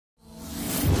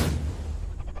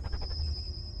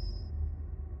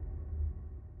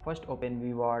First open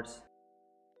Webots,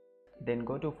 then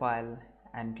go to File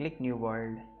and click New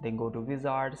World, then go to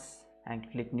Wizards and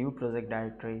click New Project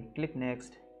Directory, click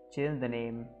Next, change the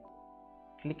name,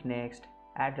 click Next,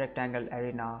 add rectangle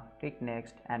arena, click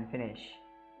Next and finish.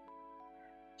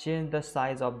 Change the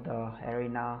size of the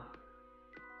arena,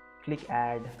 click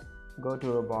Add, go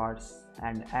to Robots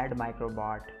and add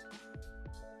microbot,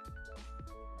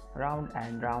 round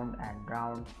and round and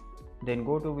round, then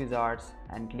go to Wizards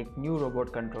and click New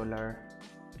Robot Controller,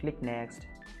 click Next,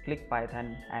 click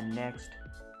Python and Next,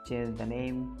 change the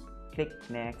name, click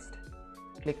Next,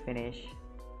 click Finish.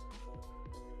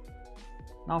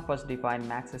 Now first define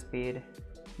max speed,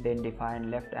 then define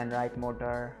left and right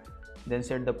motor, then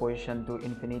set the position to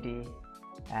infinity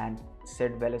and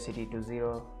set velocity to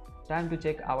 0. Time to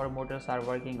check our motors are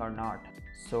working or not.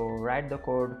 So write the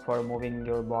code for moving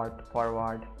your bot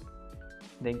forward.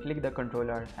 Then click the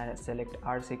controller and select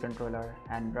RC controller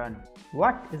and run.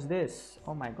 What is this?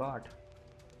 Oh my god.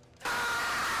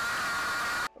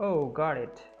 Oh, got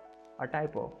it. A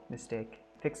typo mistake.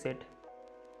 Fix it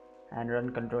and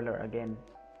run controller again.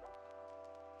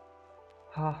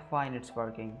 Fine, it's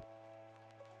working.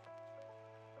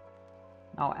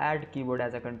 Now add keyboard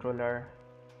as a controller.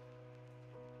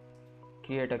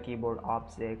 Create a keyboard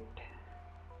object.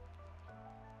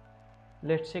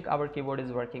 Let's check our keyboard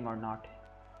is working or not.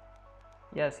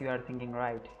 Yes, you are thinking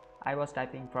right. I was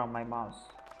typing from my mouse.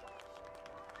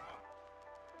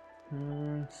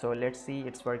 So let's see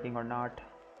it's working or not.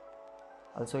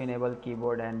 Also enable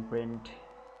keyboard and print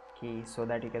key so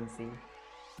that you can see.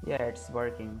 Yeah, it's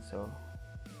working. So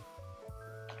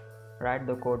write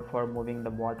the code for moving the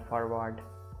bot forward.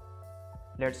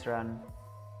 Let's run.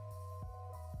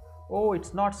 Oh,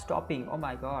 it's not stopping. Oh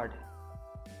my god.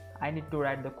 I need to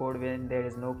write the code when there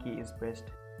is no key is pressed.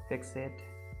 Fix it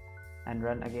and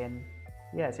run again.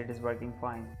 Yes, it is working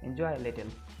fine. Enjoy a little.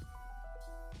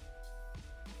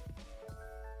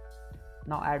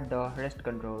 Now add the rest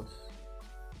controls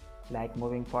like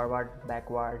moving forward,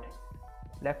 backward,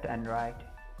 left and right.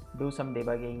 Do some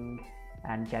debugging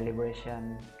and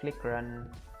calibration. Click run.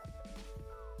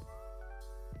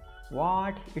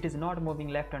 What? It is not moving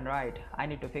left and right. I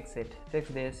need to fix it. Fix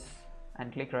this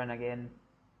and click run again.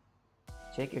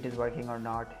 Check it is working or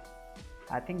not.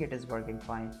 I think it is working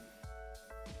fine.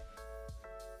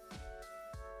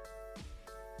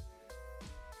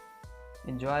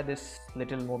 Enjoy this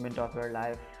little moment of your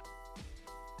life.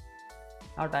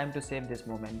 Now time to save this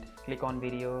moment. Click on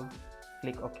video,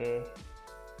 click OK,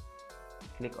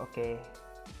 click OK.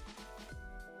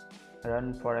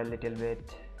 Run for a little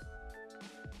bit.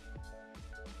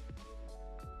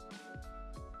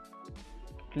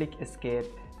 Click escape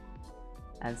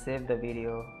and save the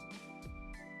video.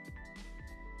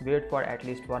 Wait for at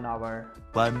least 1 hour.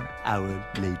 1 hour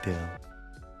later.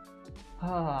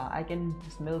 I can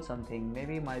smell something.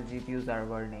 Maybe my GPUs are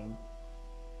burning.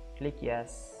 Click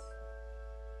yes.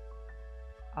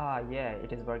 Yeah,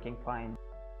 it is working fine.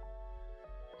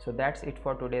 So that's it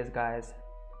for today's guys.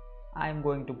 I'm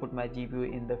going to put my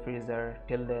GPU in the freezer.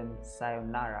 Till then,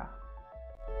 sayonara.